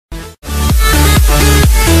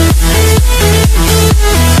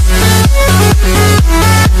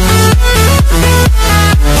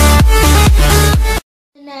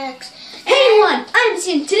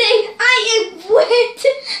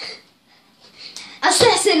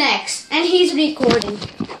Assassin X, and he's recording.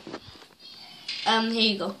 Here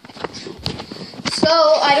you go. So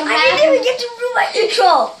I didn't even get to do my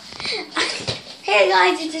intro. Hey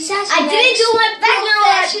guys, it's Assassin X. I didn't do my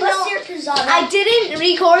professional. I didn't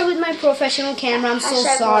record with my professional camera. I'm so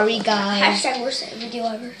sorry, guys. Hashtag worst video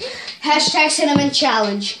ever. Hashtag cinnamon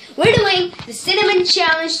challenge. We're doing the cinnamon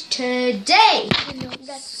challenge today.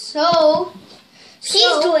 So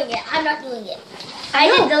he's doing it. I'm not doing it. I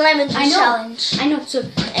did the lemon juice challenge. I know. So and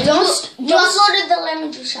you uploaded the lemon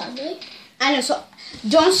juice challenge, right? I know. So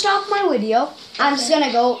don't stop my video. I'm just gonna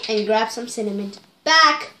go and grab some cinnamon.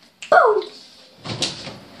 Back. Boom.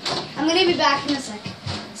 I'm gonna be back in a sec.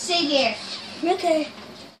 Stay there. Okay.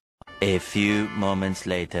 A few moments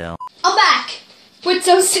later. I'm back with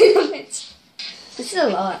some cinnamon. This is a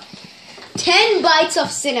lot. 10 bites of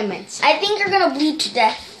cinnamon. I think you're gonna bleed to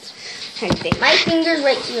death. I think. My fingers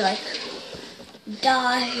right here, like,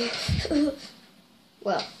 die.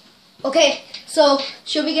 Well, okay. So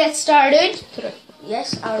should we get started?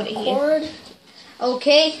 Yes, I'll Put it record.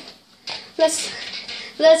 Okay. Let's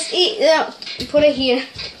eat. Put it here.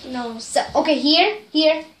 No. So, okay, here.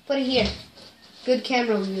 Put it here. Good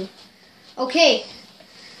camera view. Okay.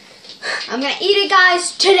 I'm gonna eat it,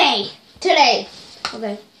 guys, today.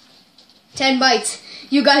 Okay. 10 bites.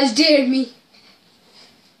 You guys dared me.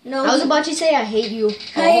 No. I was about to say I hate you.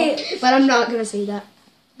 But I'm not gonna say that.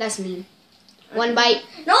 That's mean. One bite.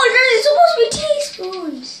 No, it's supposed to be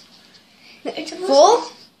teaspoons. It's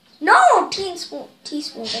Full? No,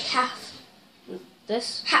 teaspoons, like half.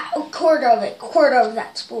 This? A quarter of it. Quarter of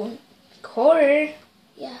that spoon. Quarter?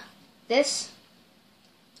 Yeah. This?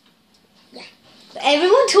 Yeah.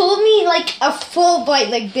 Everyone told me like a full bite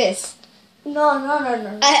like this. No.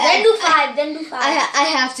 Then do five. I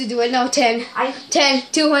have to do it. No, 10. 10.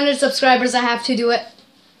 200 subscribers. I have to do it.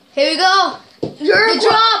 Here we go. You're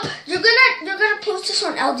drop. You're gonna post this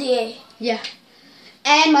on LDA. Yeah.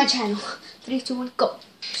 And my channel. 3, 2, 1, go.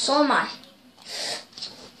 So am I.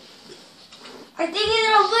 I think he's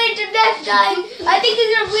gonna bleed to death, guys. I think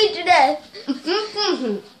he's gonna bleed to death.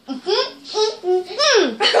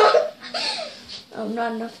 Oh,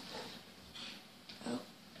 not enough. Oh,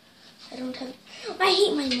 I don't have. I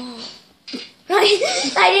hate my mom.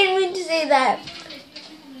 I didn't mean to say that.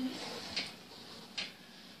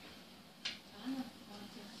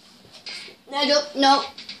 No.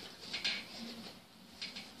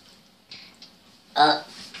 I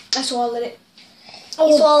swallowed it.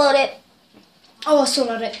 He swallowed it. Oh, I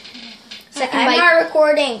swallowed it. Second I'm bite. not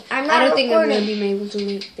recording. I don't think I'm gonna be able to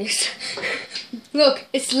make this. Look,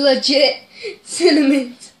 it's legit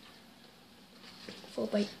cinnamon. Full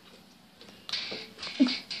bite.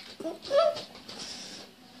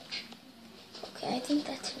 Okay, I think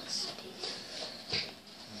that's must be.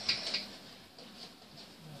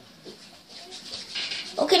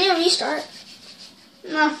 Oh, can you restart?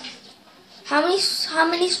 No. How many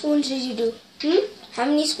spoons did you do? How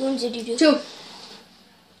many spoons did you do? 2.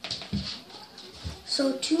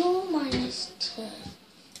 So 2 minus 10.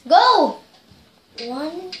 Go!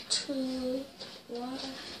 1, 2, 1,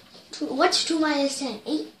 2. What's 2 minus 10?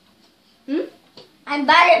 8? I'm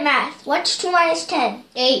bad at math. What's 2 minus 10?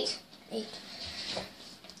 8. 8.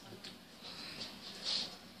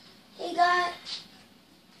 Hey, guys.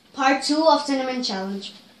 Part 2 of cinnamon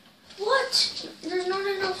challenge. What? There's not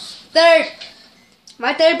enough. Third.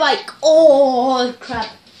 My third bite. Oh,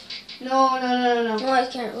 crap. No. No, I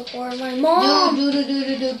can't record my mom.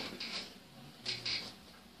 Do.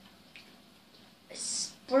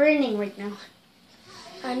 It's burning right now.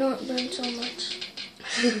 I know it burns so much.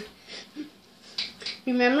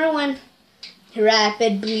 Remember when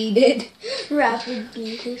Rapid bleeded? Rapid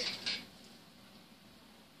bleeded.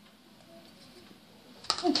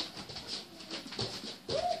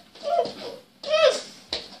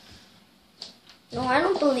 No, I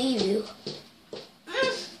don't believe you.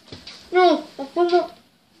 No, I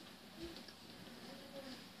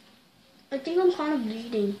think I'm kind of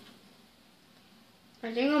bleeding.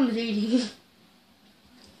 I think I'm bleeding.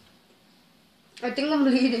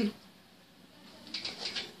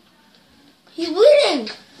 He's bleeding.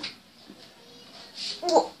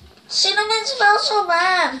 Oh, cinnamon smells so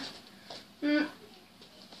bad. No!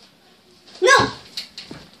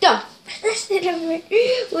 Don't. The cinnamon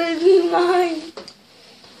will be mine.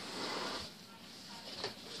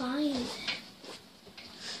 Fine.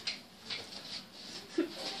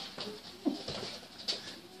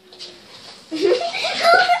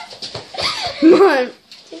 Come on.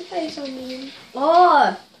 Think I saw me.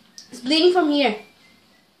 Oh, it's bleeding from here.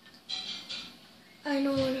 I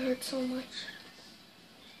know it hurts so much.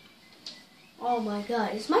 Oh my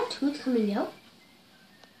god, is my tooth coming out?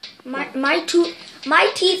 My tooth.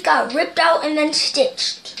 My teeth got ripped out and then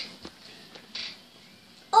stitched.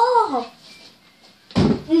 Oh!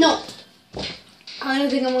 No! I don't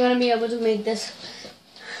think I'm gonna be able to make this.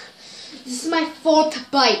 This is my 4th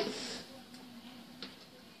bite.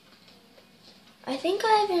 I think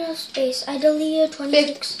I have enough space. I deleted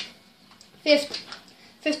 26.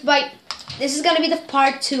 Fifth bite. This is gonna be the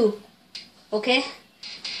part 2. Okay?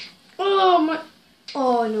 Oh my.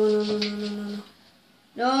 Oh no.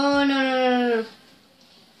 No.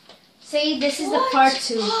 Say this is the part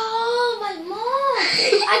 2. Oh my mom!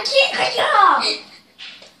 I can't pick it up!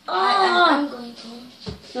 I'm going home.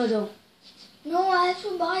 No, don't. No, I have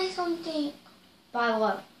to buy something. Buy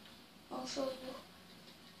what? I'll show you.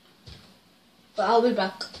 But I'll be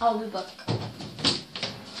back. I don't know.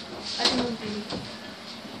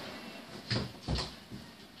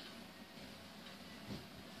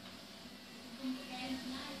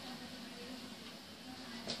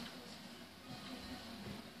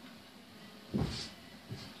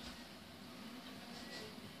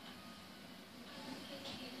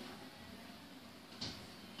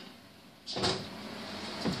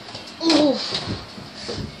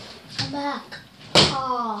 I'm back.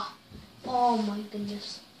 Oh my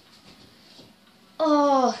goodness.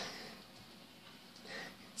 Oh.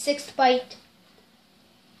 6th bite.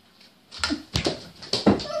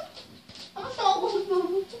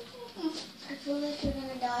 I feel like you're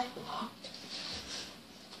gonna die.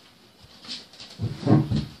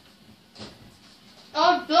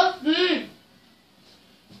 Oh, just me.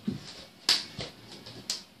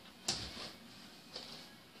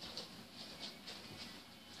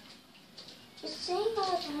 It's saying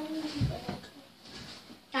all the time.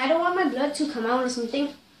 I don't want my blood to come out or something.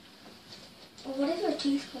 Or what if your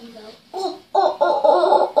teeth comes out? Oh.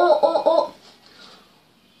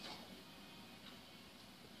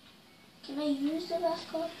 Can I use the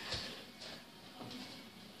basket?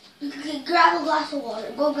 Okay, grab a glass of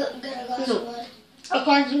water. Go get a glass of water. I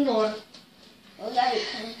can't drink the water. Oh, yeah, you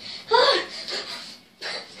can.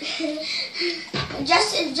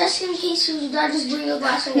 just in case you die, just bring a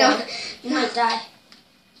glass of water. You might die.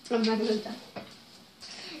 I'm not gonna die.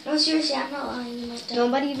 No, seriously, I'm not lying. You might die.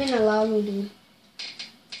 Nobody even allowed me to.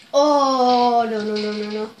 Oh,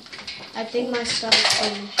 no. I think my stomach's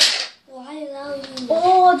fine. Why allow you?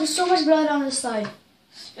 Oh, there's so much blood on the side.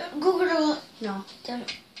 Go get a. No. Damn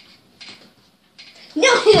it. No!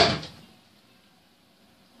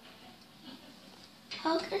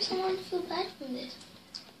 How can someone feel bad from this?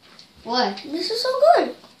 What? This is so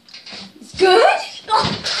good. It's good? No,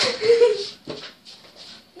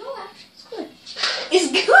 actually, it's good.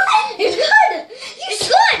 It's good? It's good! It's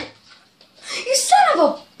good! You son of a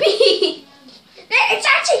bee! It's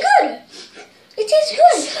actually good. It tastes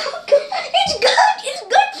good. It's good. It's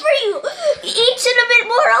good for you. Eat cinnamon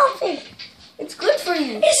more often. It's good for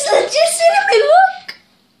you. It's legit cinnamon, look!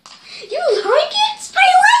 You like it? I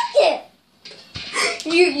like it.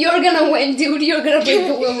 You're gonna win, dude. You're gonna break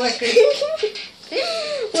the world record.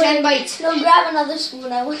 10 bites. No, grab another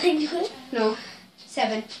spoon. I want to do it. No.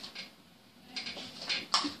 7.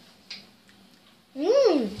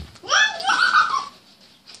 Mmm.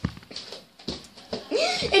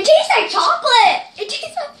 It tastes like chocolate. It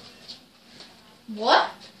tastes like... What?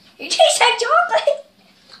 It tastes like chocolate.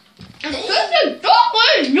 It tastes like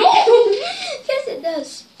chocolate! No! Yes, it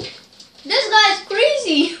does. This guy's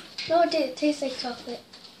crazy. No, it tastes like chocolate.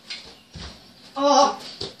 Oh.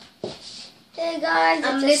 Hey guys,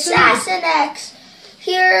 I'm it's listening. Assassin X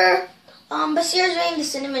here. Basir's doing the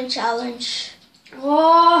cinnamon challenge.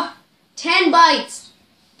 Oh. 10 bites.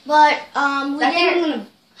 But we didn't.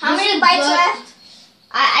 How many bites blood. left?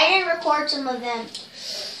 I didn't record some of them.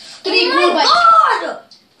 3 Oh more my bites. God!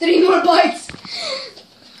 3 more bites.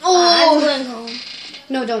 I'm Oh. going home.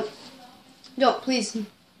 No, don't. Don't, please.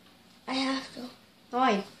 I have to.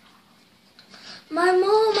 Why? My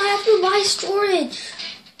mom, I have to buy storage.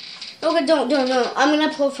 Okay, don't. I'm gonna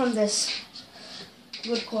upload from this.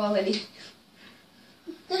 Good quality.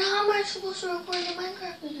 Then how am I supposed to record the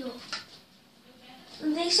Minecraft video?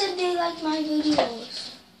 They said they like my videos.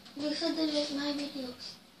 They said they like my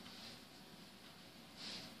videos.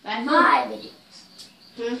 My videos.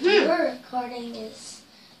 Your recording is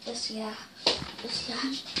just yeah.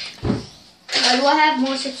 Why do I have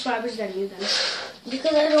more subscribers than you then?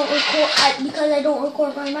 Because I don't record. Because I don't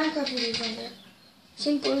record my Minecraft videos on there.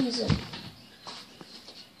 Simple reason.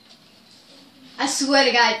 I swear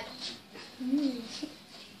to God.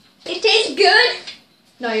 It tastes good.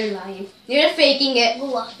 No, you're lying. You're faking it.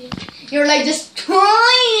 Go off here. You're like just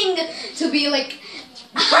trying to be like.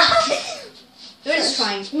 You're just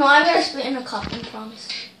trying. No, I'm gonna spit in a cup. I promise.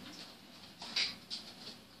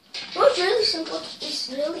 Oh, it's really simple. It's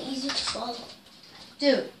really easy to swallow.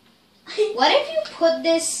 Dude, what if you put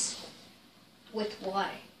this with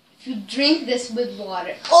water? If you drink this with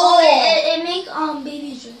water. It make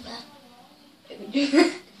babies drink that.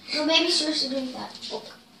 No, babies seriously drink that.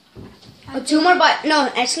 Oh, 2 more bites.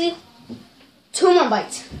 No, actually, 2 more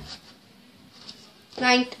bites.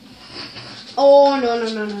 9. Oh, no.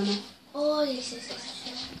 Oh, yes.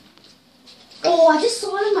 Oh, I just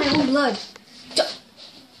saw it in my own blood.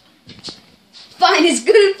 Fine, it's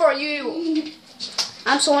good for you.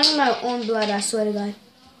 I'm swallowing my own blood, I swear to God.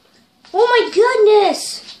 Oh my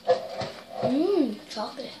goodness.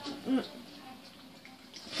 Chocolate.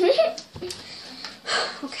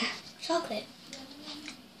 Okay. Chocolate.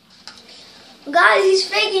 Guys, he's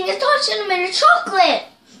faking. It's not cinnamon, it's chocolate.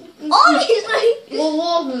 Obviously.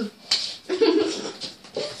 Whoa.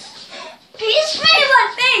 He's spraying my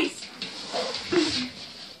face.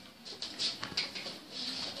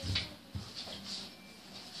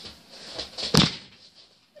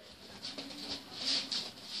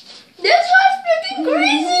 This was freaking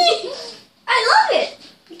crazy. I love it.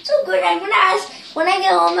 It's so good. I'm gonna ask when I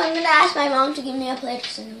get home. I'm gonna ask my mom to give me a plate of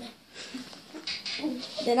cinnamon.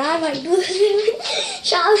 Then I might do the cinnamon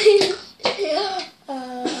challenge.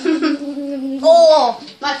 Oh,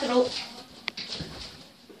 my throat.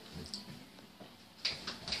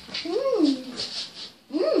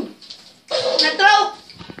 My throat.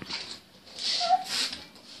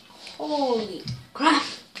 Holy crap.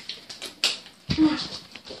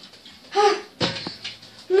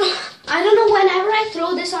 I don't know, whenever I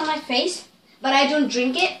throw this on my face, but I don't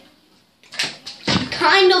drink it, it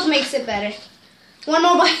kind of makes it better. 1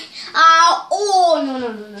 more bite. Ow. Oh, no.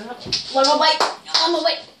 1 more bite. 1 more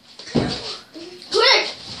bite.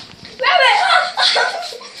 Quick! Grab it!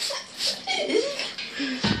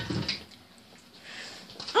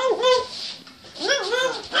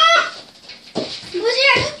 What's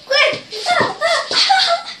here? Quick!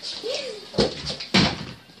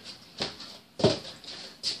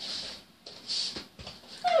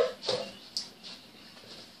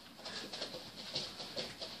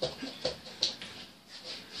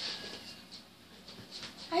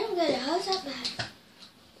 I don't get it. How's that bad?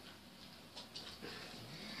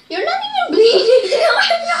 You're not even bleeding. No,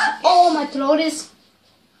 I'm not. Oh, my throat is...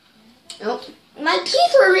 Nope. My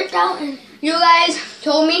teeth were ripped out. And You guys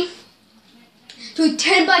told me to eat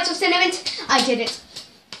 10 bites of cinnamon. I did it.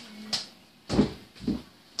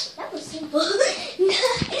 that was simple.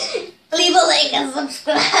 Leave a like and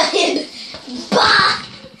subscribe. Bye.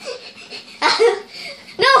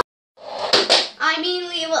 No! I mean,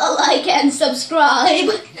 leave a like and subscribe.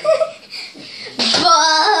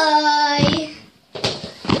 Bye!